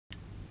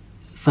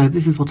So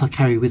this is what I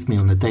carry with me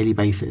on a daily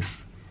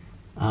basis.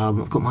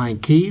 I've got my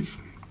keys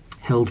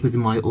held within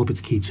my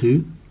Orbitkey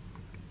 2.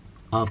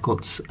 I've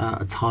got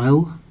a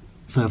tile,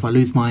 so if I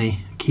lose my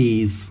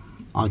keys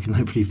I can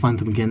hopefully find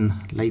them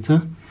again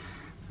later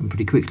and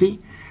pretty quickly.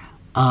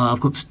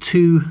 I've got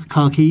 2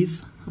 car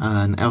keys,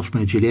 an Alfa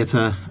Romeo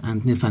Giulietta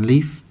and Nissan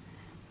Leaf,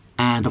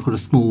 and I've got a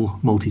small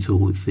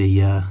multi-tool. It's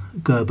the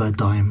Gerber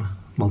Dime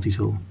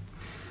multi-tool.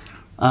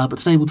 But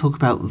today we'll talk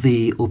about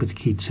the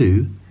Orbitkey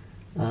 2.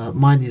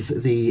 Mine is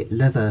the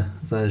leather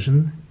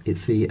version.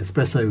 It's the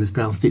Espresso with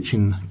brown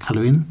stitching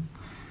colouring.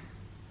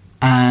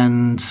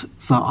 And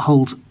so I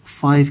hold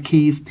 5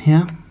 keys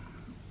here.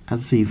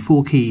 As you see,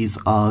 4 keys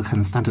are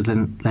kind of standard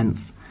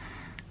length,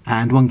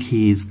 and 1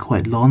 key is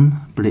quite long,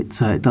 but it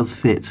does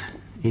fit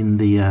in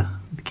the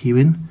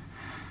keyring.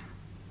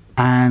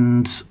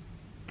 And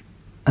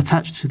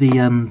attached to the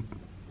end,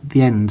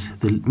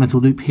 the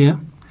metal loop here,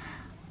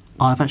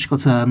 I've actually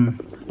got a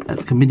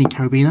mini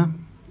carabiner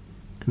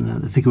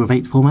in the figure of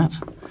 8 format,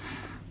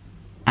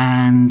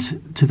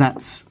 and to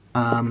that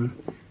I've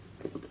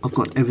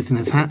got everything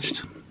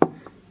attached.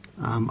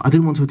 I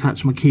didn't want to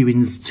attach my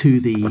keyrings to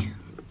the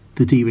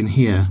D-ring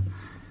here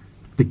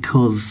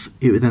because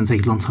it would then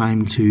take a long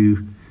time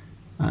to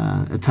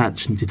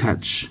attach and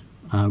detach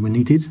when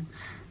needed.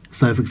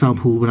 So for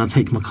example, when I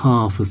take my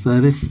car for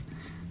service,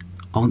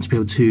 I want to be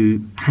able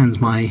to hand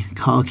my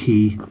car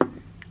key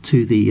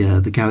to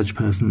the garage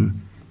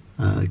person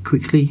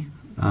quickly,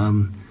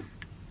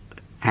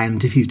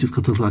 and if you've just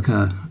got like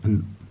a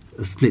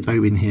split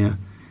O-ring here,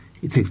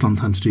 it takes a long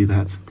time to do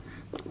that.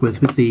 Whereas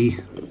with the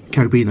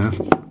carabiner,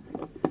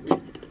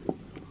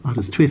 I'll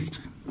just twist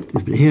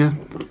this bit here,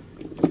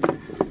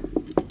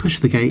 push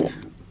the gate,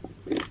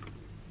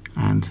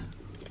 and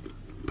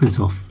put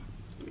it off.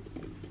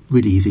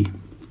 Really easy.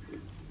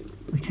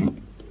 Okay,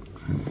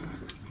 so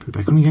put it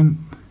back on again.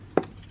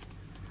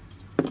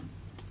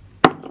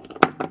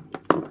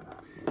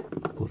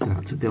 Of course, then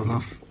I took the other one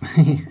off.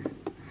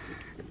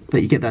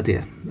 But you get the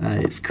idea.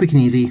 It's quick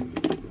and easy,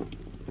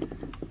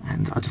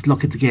 and I'll just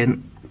lock it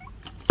again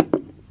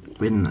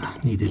when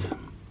needed.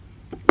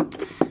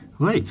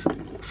 Right,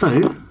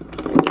 so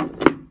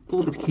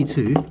Orbitkey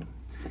 2.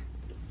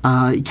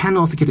 You can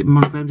also get it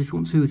monogrammed if you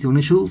want to with your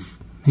initials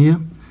here.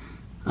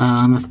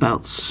 That's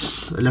about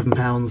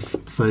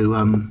 £11, so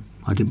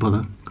I didn't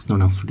bother because no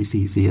one else really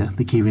sees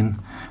the keyring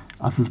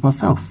other than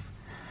myself.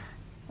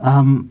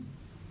 So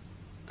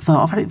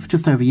I've had it for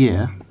just over a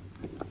year,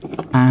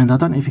 and I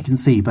don't know if you can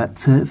see,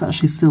 but it's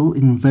actually still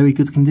in very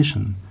good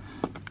condition.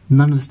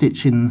 None of the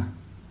stitching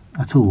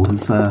at all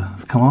has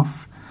come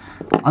off.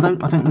 I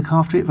don't look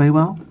after it very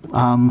well.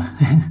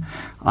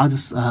 I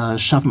just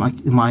shove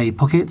it in my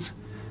pocket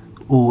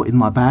or in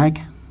my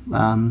bag.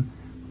 But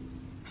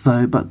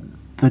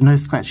there are no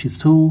scratches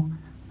at all.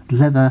 The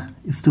leather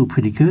is still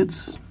pretty good.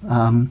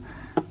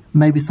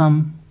 Maybe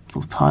some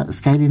sort of tight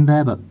scaling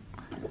there, but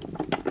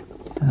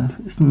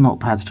it's not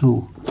bad at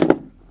all.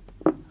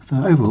 So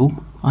overall,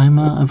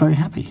 I'm very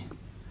happy.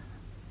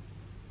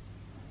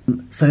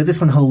 So this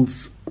one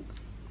holds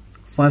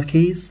 5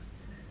 keys.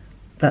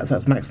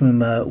 That's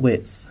maximum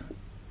width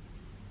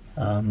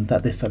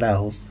that this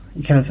allows.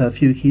 You can have a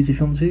few keys if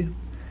you want to,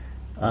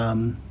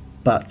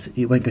 but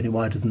it won't go any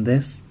wider than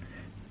this.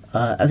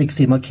 As you can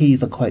see, my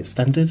keys are quite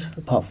standard,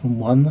 apart from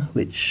one,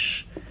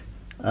 which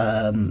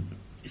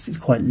is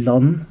quite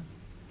long,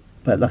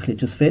 but luckily it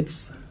just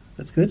fits.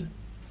 That's good.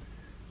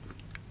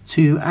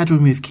 To add or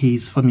remove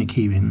keys from your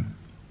keyring,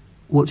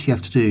 what you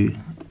have to do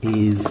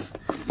is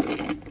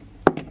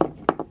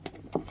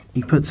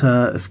you put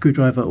a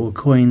screwdriver or a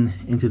coin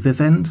into this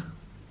end,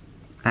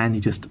 and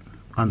you just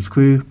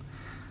unscrew.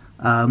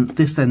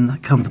 This then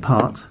comes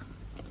apart,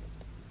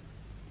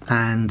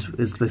 and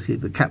it's basically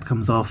the cap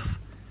comes off.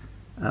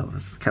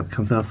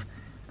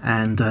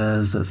 And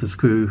there's a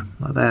screw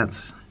like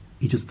that.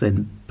 You just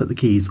then put the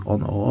keys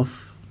on or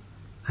off,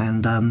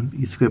 and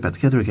you screw it back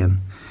together again.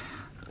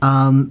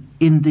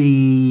 In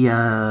the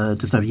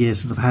just over a year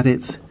since I've had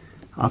it,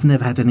 I've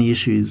never had any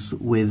issues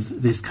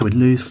with this coming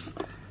loose.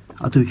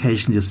 I do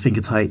occasionally just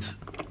finger tight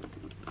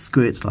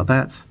screw it like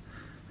that,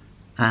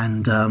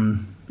 and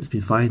it's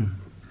been fine.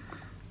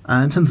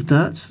 In terms of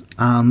dirt,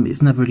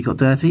 it's never really got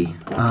dirty.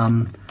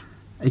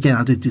 Again,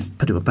 I did just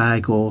put it in a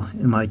bag or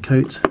in my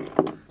coat,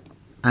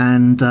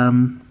 and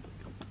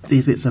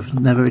these bits have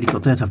never really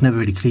got dirty. I've never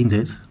really cleaned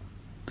it,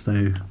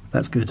 so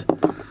that's good.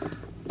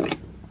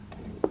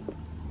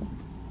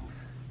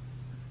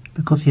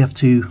 Because you have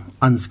to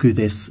unscrew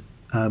this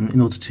in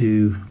order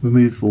to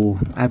remove or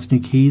add new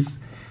keys,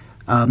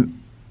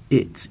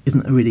 it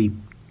isn't a really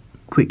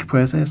quick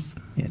process.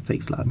 Yeah, it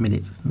takes like a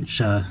minute, which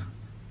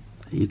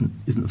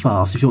isn't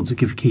fast. If you want to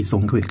give keys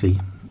on quickly,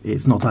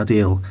 it's not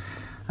ideal.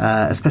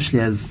 Especially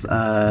as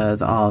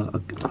there's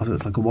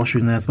like a washer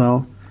in there as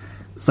well,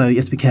 so you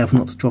have to be careful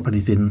not to drop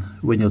anything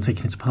when you're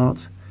taking it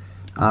apart.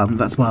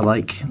 That's why I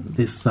like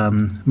this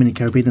mini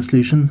carabiner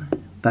solution.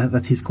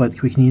 That is quite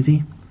quick and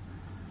easy.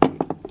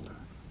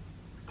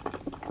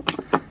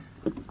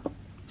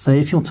 So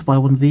if you want to buy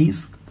one of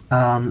these,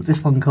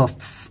 This one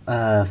costs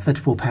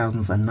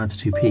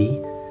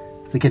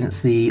 £34.92. So again, it's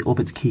the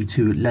Orbitkey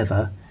 2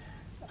 leather,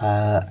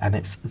 and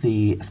it's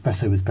the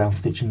Espresso with brown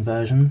stitching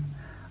version.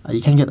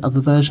 You can get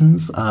other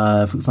versions,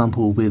 for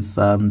example with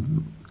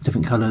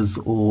different colours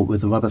or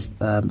with a rubber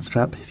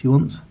strap if you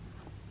want.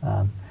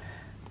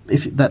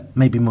 If that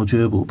may be more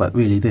durable, but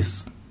really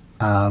this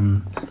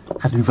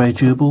has been very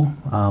durable.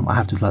 I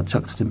have just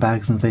chucked it in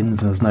bags and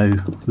things, and there's no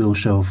real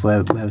show of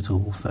wear at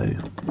all, so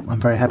I'm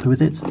very happy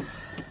with it.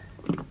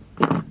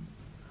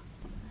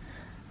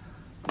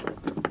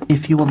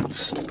 If you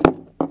want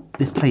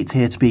this plate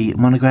here to be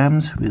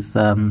monogrammed with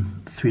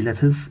 3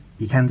 letters,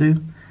 you can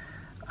do.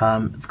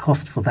 The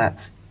cost for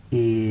that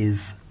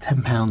is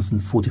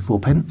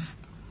 £10.44.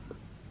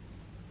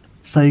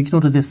 So you can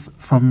order this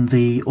from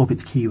the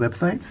Orbitkey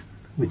website,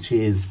 which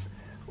is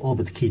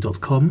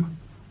orbitkey.com,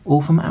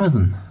 or from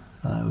Amazon,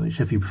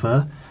 whichever you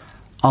prefer.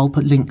 I'll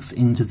put links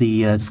into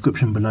the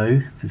description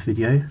below this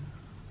video,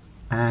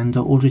 and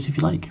order it if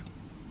you like.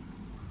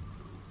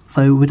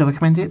 So would I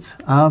recommend it?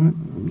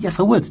 Yes,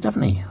 I would,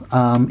 definitely.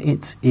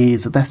 It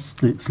is the best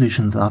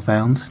solution that I've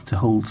found to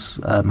hold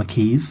my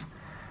keys.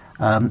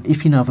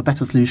 If you know of a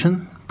better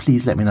solution,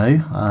 please let me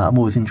know. I'm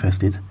always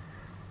interested.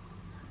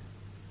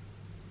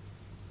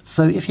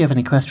 So if you have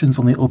any questions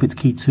on the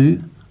Orbitkey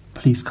 2,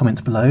 please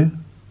comment below.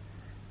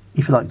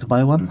 If you'd like to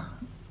buy one,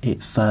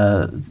 it's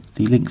the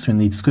links are in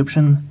the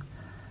description.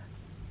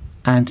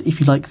 And if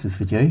you like this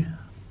video,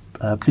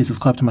 please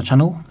subscribe to my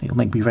channel. It'll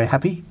make me very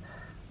happy.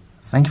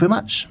 Thank you very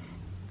much.